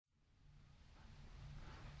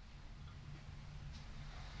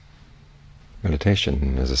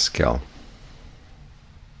Meditation is a skill,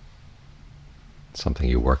 something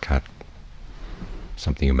you work at,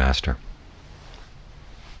 something you master.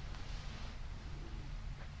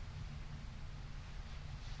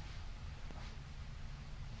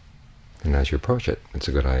 And as you approach it, it's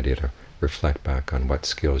a good idea to reflect back on what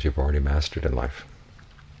skills you've already mastered in life,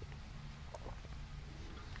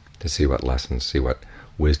 to see what lessons, see what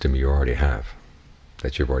wisdom you already have,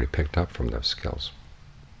 that you've already picked up from those skills,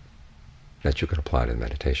 that you could apply to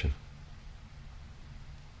meditation.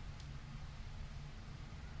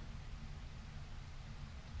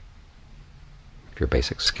 If your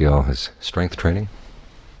basic skill is strength training,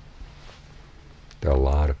 there are a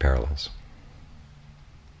lot of parallels.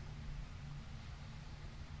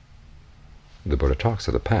 The Buddha talks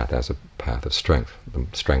of the path as a path of strength. The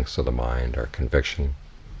strengths of the mind are conviction,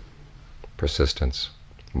 persistence,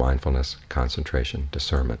 mindfulness, concentration,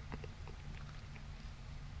 discernment.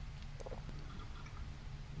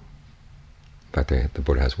 In fact, the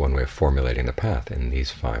Buddha has one way of formulating the path in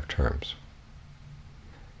these 5 terms.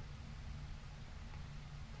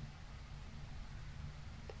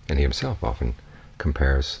 And he himself often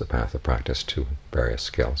compares the path of practice to various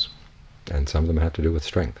skills, and some of them have to do with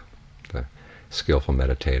strength. The skillful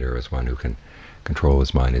meditator is one who can control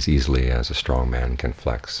his mind as easily as a strong man can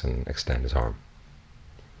flex and extend his arm.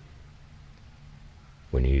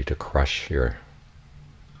 When you need to crush your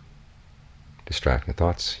distracting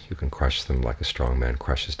thoughts, you can crush them like a strong man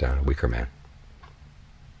crushes down a weaker man.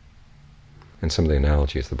 And some of the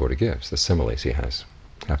analogies the Buddha gives, the similes he has,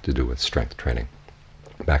 have to do with strength training.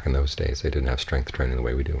 Back in those days, they didn't have strength training the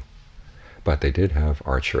way we do, but they did have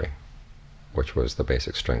archery, which was the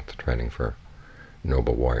basic strength training for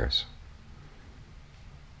noble warriors.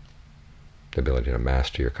 The ability to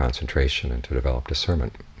master your concentration and to develop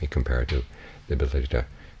discernment, he compared to the ability to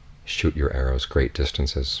shoot your arrows great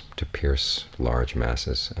distances, to pierce large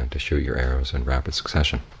masses, and to shoot your arrows in rapid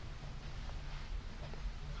succession,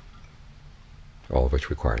 all of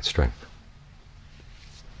which required strength.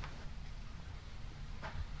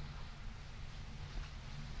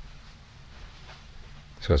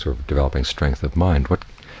 So as we're developing strength of mind, what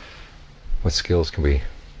skills can we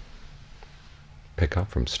pick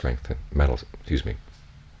up from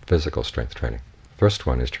physical strength training? First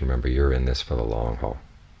one is to remember you're in this for the long haul.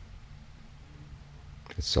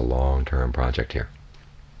 It's a long-term project here.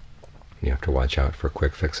 You have to watch out for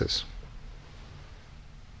quick fixes.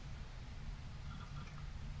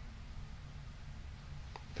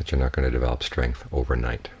 That you're not going to develop strength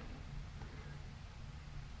overnight.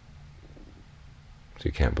 So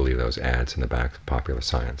you can't believe those ads in the back of Popular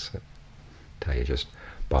Science that tell you just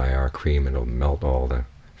buy our cream and it'll melt all the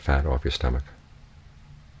fat off your stomach.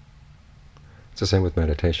 It's the same with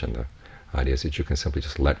meditation. The idea is that you can simply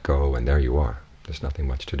just let go and there you are. There's nothing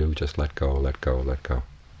much to do, just let go, let go, let go.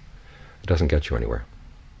 It doesn't get you anywhere.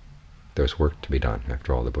 There's work to be done.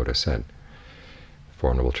 After all, the Buddha said, the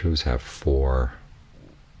Four Noble Truths have 4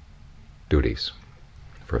 duties.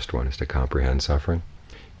 The first one is to comprehend suffering.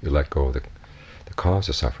 You let go of the cause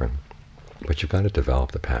of suffering, but you've got to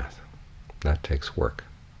develop the path. That takes work.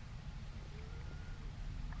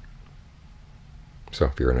 So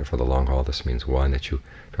if you're in it for the long haul, this means, 1, that you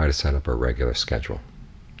try to set up a regular schedule,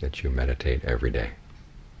 that you meditate every day.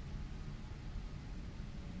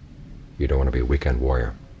 You don't want to be a weekend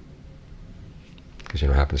warrior, because you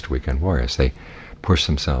know what happens to weekend warriors? They push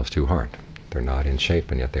themselves too hard. They're not in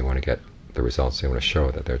shape, and yet they want to get the results. They want to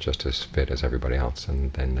show that they're just as fit as everybody else,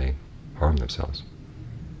 and then they harm themselves.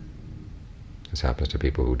 This happens to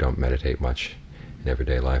people who don't meditate much in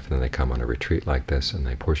everyday life, and then they come on a retreat like this, and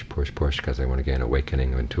they push, push, push, because they want to gain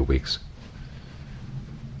awakening in 2 weeks.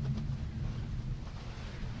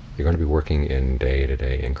 You're going to be working in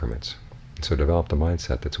day-to-day increments. So develop the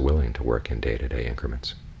mindset that's willing to work in day-to-day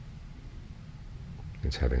increments.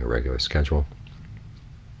 It's having a regular schedule,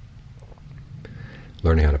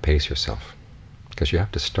 learning how to pace yourself, because you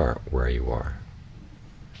have to start where you are.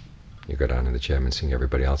 You go down in the gym and seeing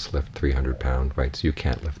everybody else lift 300-pound weights. You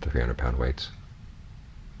can't lift the 300-pound weights.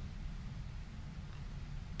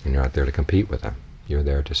 And you're not there to compete with them. You're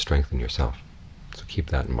there to strengthen yourself. So keep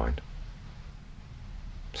that in mind.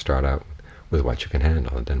 Start out with what you can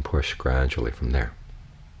handle, and then push gradually from there.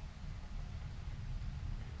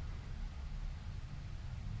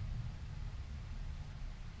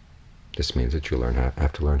 This means that you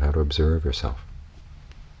have to learn how to observe yourself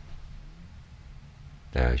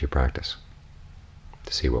as you practice,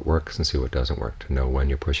 to see what works and see what doesn't work, to know when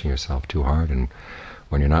you're pushing yourself too hard and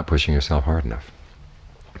when you're not pushing yourself hard enough.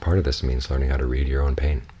 Part of this means learning how to read your own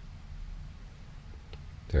pain.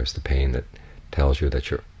 There's the pain that tells you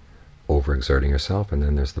that you're overexerting yourself, and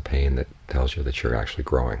then there's the pain that tells you that you're actually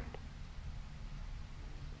growing.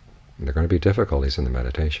 And there are going to be difficulties in the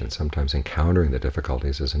meditation. Sometimes encountering the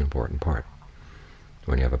difficulties is an important part.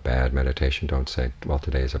 When you have a bad meditation, don't say, well,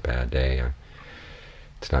 today is a bad day,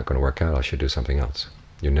 it's not going to work out, I should do something else.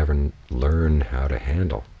 You never learn how to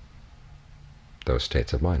handle those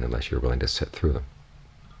states of mind unless you're willing to sit through them.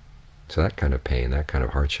 So that kind of pain, that kind of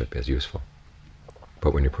hardship is useful.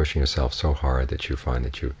 But when you're pushing yourself so hard that you find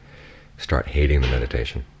that you start hating the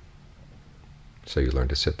meditation, so you learn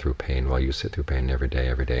to sit through pain, well, you sit through pain every day,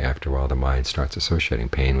 after a while the mind starts associating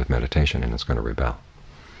pain with meditation and it's going to rebel.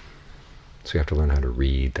 So you have to learn how to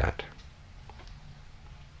read that.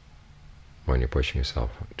 When you're pushing yourself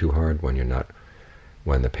too hard, when you're not,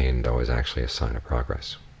 when the pain, though, is actually a sign of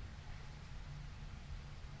progress.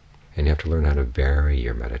 And you have to learn how to vary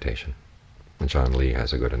your meditation. And John Lee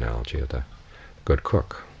has a good analogy of the good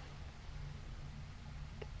cook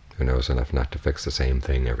who knows enough not to fix the same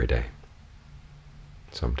thing every day.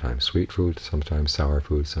 Sometimes sweet food, sometimes sour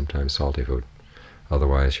food, sometimes salty food.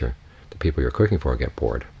 Otherwise, the people you're cooking for get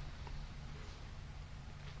bored.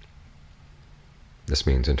 This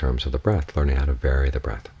means, in terms of the breath, learning how to vary the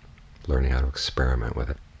breath, learning how to experiment with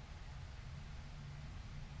it.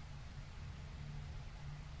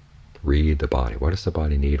 Read the body. What does the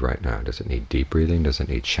body need right now? Does it need deep breathing? Does it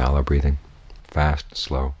need shallow breathing? Fast,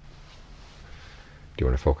 slow? Do you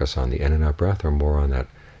want to focus on the in and out breath or more on that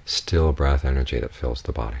still breath energy that fills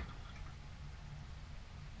the body?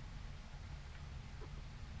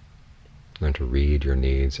 Learn to read your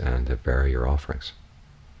needs and to vary your offerings.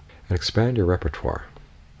 And expand your repertoire.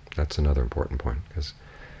 That's another important point, because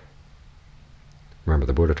remember,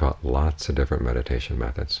 the Buddha taught lots of different meditation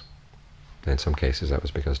methods. In some cases that was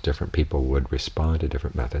because different people would respond to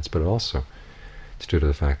different methods, but also it's due to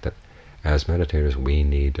the fact that as meditators we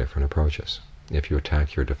need different approaches. If you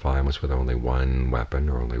attack your defilements with only one weapon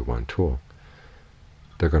or only one tool,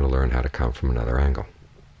 they're going to learn how to come from another angle.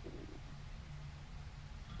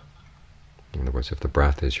 In other words, if the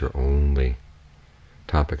breath is your only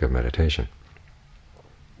topic of meditation,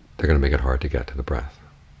 they're going to make it hard to get to the breath.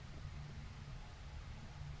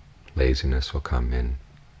 Laziness will come in,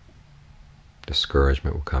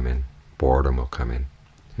 discouragement will come in, boredom will come in,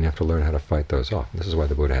 and you have to learn how to fight those off. And this is why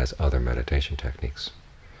the Buddha has other meditation techniques.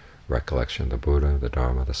 Recollection of the Buddha, the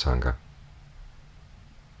Dhamma, the Sangha,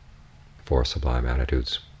 4 sublime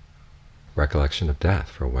attitudes, recollection of death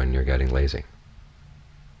for when you're getting lazy.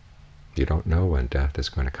 You don't know when death is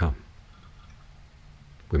going to come.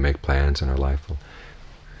 We make plans in our life.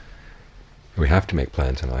 We have to make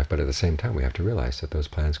plans in life, but at the same time we have to realize that those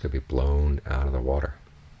plans could be blown out of the water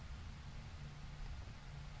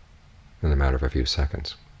in the matter of a few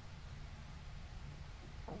seconds.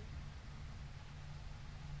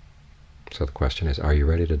 So the question is, are you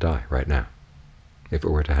ready to die right now? If it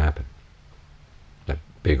were to happen, that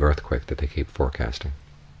big earthquake that they keep forecasting,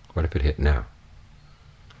 what if it hit now?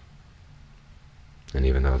 And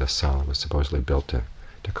even though the sala was supposedly built to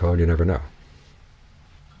code, you never know.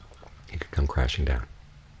 It could come crashing down.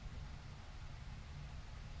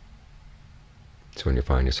 So when you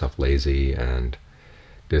find yourself lazy and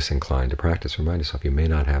disinclined to practice, remind yourself you may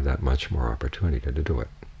not have that much more opportunity to do it.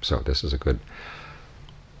 So this is a good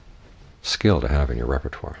skill to have in your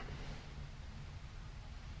repertoire.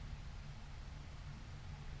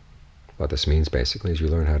 What this means basically is you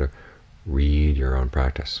learn how to read your own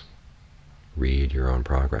practice, read your own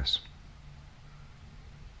progress,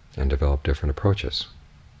 and develop different approaches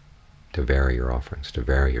to vary your offerings, to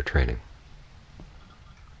vary your training.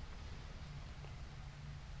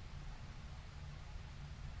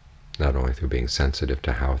 Not only through being sensitive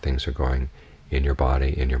to how things are going in your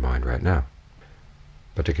body, in your mind right now,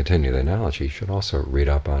 but to continue the analogy, you should also read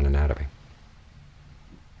up on anatomy.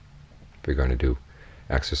 If you're going to do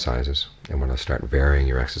exercises and want to start varying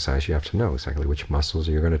your exercise, you have to know exactly which muscles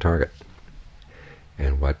you're going to target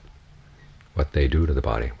and what they do to the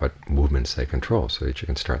body, what movements they control, so that you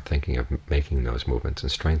can start thinking of making those movements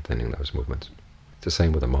and strengthening those movements. It's the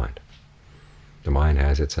same with the mind. The mind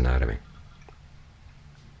has its anatomy,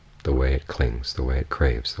 the way it clings, the way it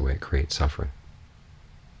craves, the way it creates suffering.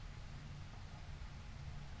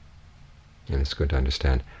 And it's good to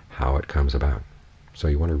understand how it comes about. So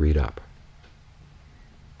you want to read up,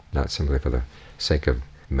 not simply for the sake of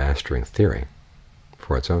mastering theory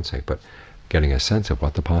for its own sake, but getting a sense of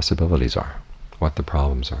what the possibilities are, what the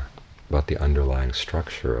problems are, what the underlying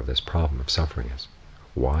structure of this problem of suffering is.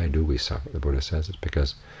 Why do we suffer? The Buddha says it's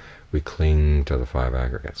because we cling to the 5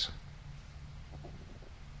 aggregates.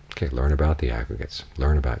 Okay, learn about the aggregates,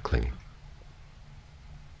 learn about clinging.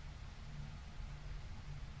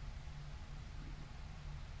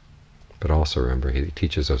 But also remember, he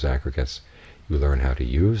teaches those aggregates. You learn how to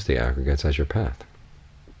use the aggregates as your path.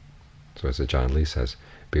 So as John Lee says,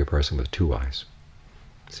 be a person with two eyes.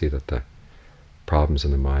 See that the problems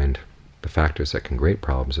in the mind, the factors that can create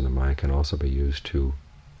problems in the mind, can also be used to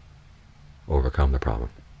overcome the problem.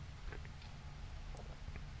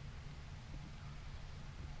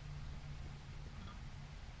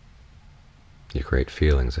 You create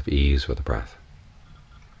feelings of ease with the breath.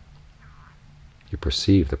 You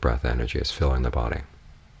perceive the breath energy as filling the body.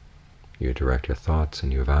 You direct your thoughts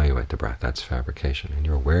and you evaluate the breath. That's fabrication, and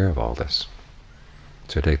you're aware of all this.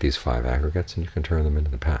 So take these 5 aggregates and you can turn them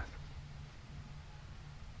into the path.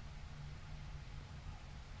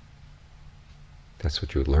 That's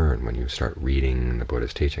what you learn when you start reading the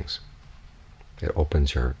Buddha's teachings. It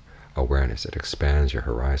opens your awareness. It expands your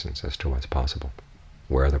horizons as to what's possible,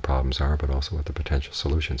 where the problems are, but also what the potential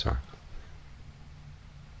solutions are.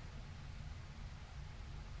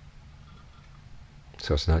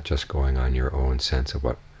 So it's not just going on your own sense of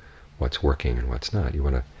what's working and what's not. You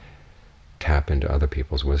want to tap into other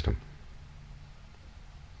people's wisdom.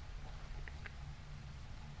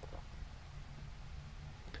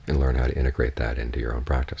 And learn how to integrate that into your own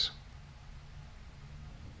practice.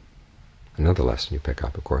 Another lesson you pick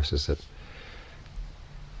up, of course, is that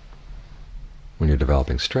when you're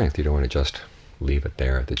developing strength, you don't want to just leave it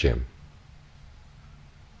there at the gym.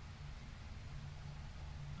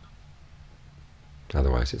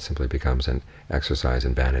 Otherwise, it simply becomes an exercise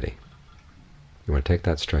in vanity. You want to take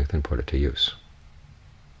that strength and put it to use,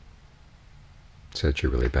 so that you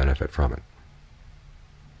really benefit from it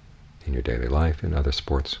in your daily life, in other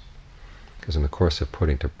sports. Because in the course of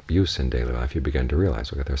putting to use in daily life, you begin to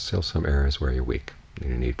realize, okay, there's still some areas where you're weak,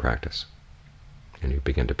 and you need practice. And you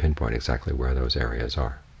begin to pinpoint exactly where those areas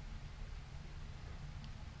are.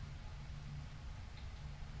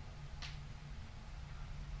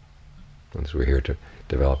 And so we're here to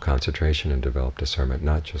develop concentration and develop discernment,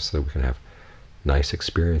 not just so that we can have nice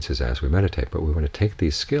experiences as we meditate, but we want to take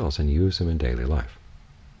these skills and use them in daily life.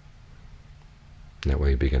 And that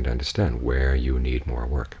way you begin to understand where you need more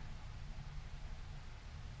work.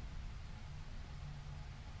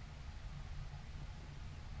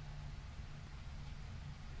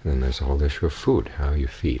 And then there's the whole issue of food, how you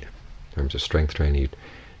feed. In terms of strength training,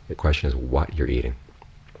 the question is what you're eating.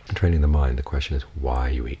 In training the mind, the question is why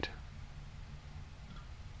you eat.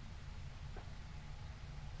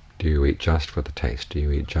 Do you eat just for the taste? Do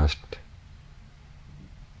you eat just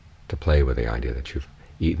to play with the idea that you've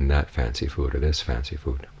eaten that fancy food or this fancy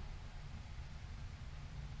food?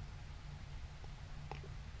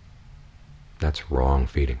 That's wrong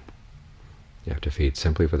feeding. You have to feed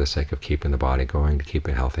simply for the sake of keeping the body going, to keep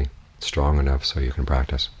it healthy, strong enough so you can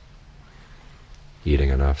practice. Eating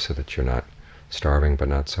enough so that you're not starving, but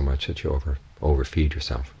not so much that you overfeed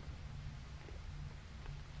yourself.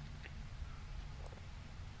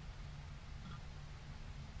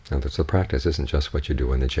 Now, the practice isn't just what you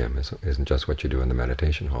do in the gym, isn't just what you do in the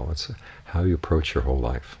meditation hall. It's how you approach your whole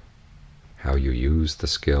life, how you use the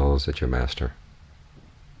skills that you master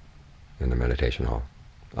in the meditation hall,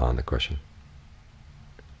 on the cushion,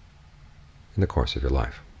 in the course of your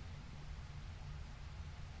life.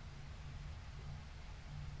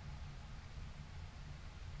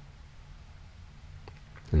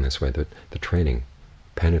 In this way, the training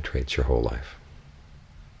penetrates your whole life.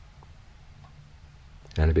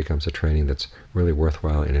 And it becomes a training that's really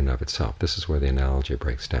worthwhile in and of itself. This is where the analogy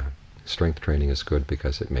breaks down. Strength training is good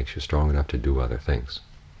because it makes you strong enough to do other things.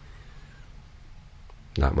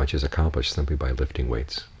 Not much is accomplished simply by lifting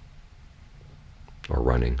weights or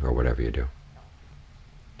running or whatever you do.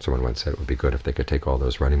 Someone once said it would be good if they could take all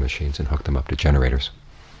those running machines and hook them up to generators,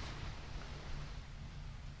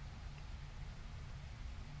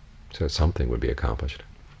 so that something would be accomplished.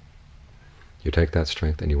 You take that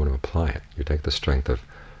strength and you want to apply it. You take the strength of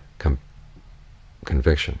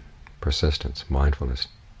conviction, persistence, mindfulness,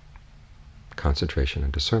 concentration,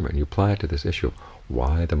 and discernment, and you apply it to this issue of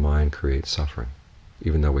why the mind creates suffering,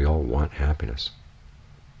 even though we all want happiness.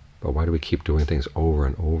 But why do we keep doing things over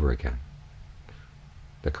and over again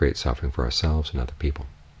that create suffering for ourselves and other people?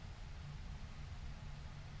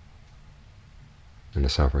 And the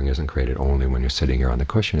suffering isn't created only when you're sitting here on the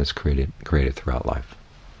cushion, it's created throughout life.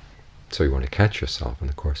 So you want to catch yourself in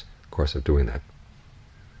the course of doing that.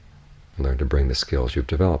 And learn to bring the skills you've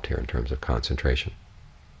developed here in terms of concentration,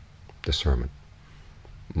 discernment,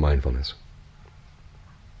 mindfulness.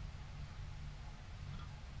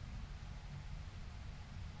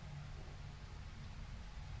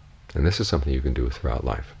 And this is something you can do throughout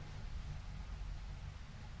life.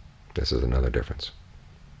 This is another difference.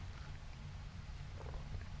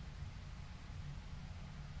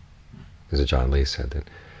 As John Lee said, that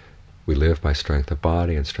we live by strength of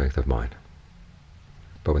body and strength of mind.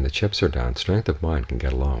 But when the chips are down, strength of mind can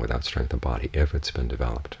get along without strength of body if it's been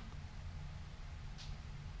developed.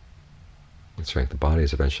 And strength of body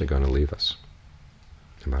is eventually going to leave us.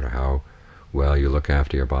 No matter how well you look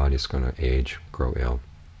after your body, it's going to age, grow ill,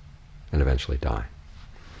 and eventually die.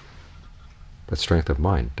 But strength of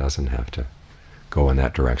mind doesn't have to go in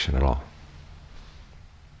that direction at all.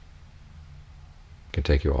 It can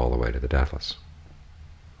take you all the way to the deathless.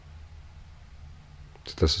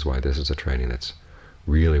 So this is why this is a training that's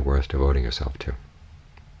really worth devoting yourself to.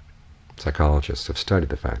 Psychologists have studied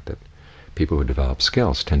the fact that people who develop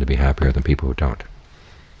skills tend to be happier than people who don't.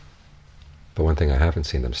 But one thing I haven't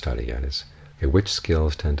seen them study yet is, okay, which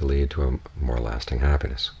skills tend to lead to a more lasting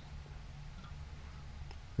happiness?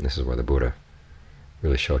 And this is where the Buddha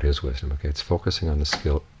really showed his wisdom. Okay, it's focusing on the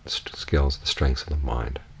skills, the strengths of the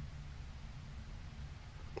mind.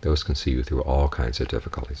 Those can see you through all kinds of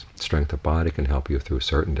difficulties. Strength of body can help you through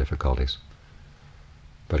certain difficulties,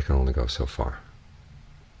 but it can only go so far.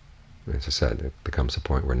 And as I said, it becomes a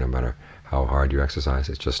point where no matter how hard you exercise,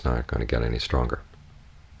 it's just not going to get any stronger.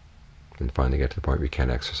 And finally get to the point where you can't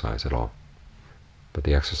exercise at all. But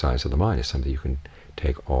the exercise of the mind is something you can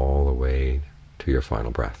take all the way to your final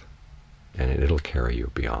breath, and it'll carry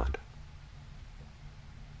you beyond.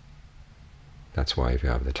 That's why if you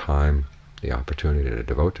have the time, the opportunity to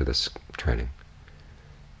devote to this training,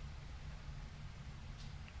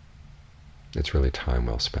 it's really time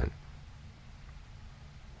well spent.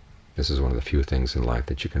 This is one of the few things in life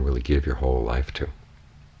that you can really give your whole life to,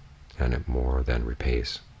 and it more than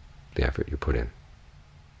repays the effort you put in.